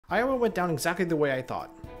Iowa went down exactly the way I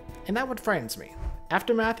thought. And that what frightens me.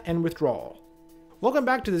 Aftermath and withdrawal. Welcome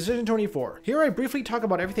back to Decision 24. Here I briefly talk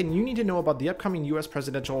about everything you need to know about the upcoming US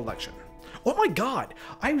presidential election. Oh my god!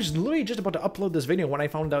 I was literally just about to upload this video when I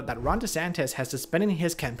found out that Ron DeSantis has suspended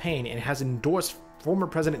his campaign and has endorsed former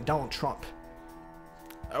President Donald Trump.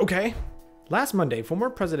 Okay. Last Monday, former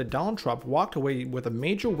President Donald Trump walked away with a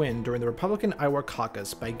major win during the Republican Iowa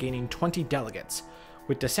caucus by gaining 20 delegates.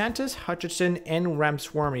 With DeSantis, Hutchinson, and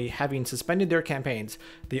Ramaswamy having suspended their campaigns,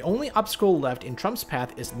 the only obstacle left in Trump's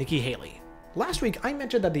path is Nikki Haley. Last week, I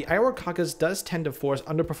mentioned that the Iowa caucus does tend to force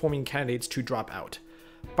underperforming candidates to drop out,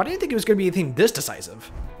 but I didn't think it was going to be anything this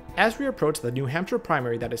decisive. As we approach the New Hampshire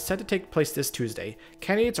primary that is set to take place this Tuesday,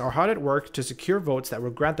 candidates are hard at work to secure votes that will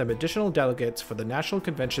grant them additional delegates for the national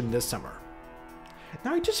convention this summer.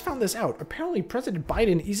 Now, I just found this out. Apparently, President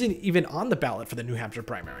Biden isn't even on the ballot for the New Hampshire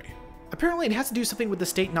primary. Apparently, it has to do something with the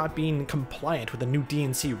state not being compliant with the new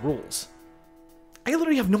DNC rules. I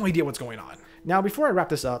literally have no idea what's going on. Now, before I wrap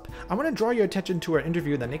this up, I want to draw your attention to an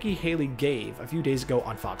interview that Nikki Haley gave a few days ago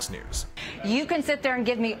on Fox News. You can sit there and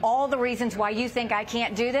give me all the reasons why you think I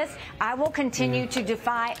can't do this. I will continue to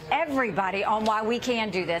defy everybody on why we can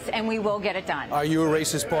do this, and we will get it done. Are you a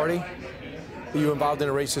racist party? Are you involved in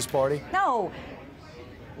a racist party? No.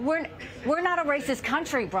 We're not a racist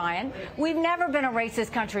country, Brian. We've never been a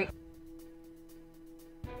racist country.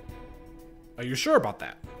 Are you sure about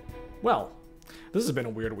that? Well, this has been a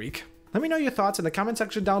weird week. Let me know your thoughts in the comment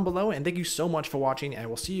section down below, and thank you so much for watching, and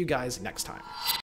we'll see you guys next time.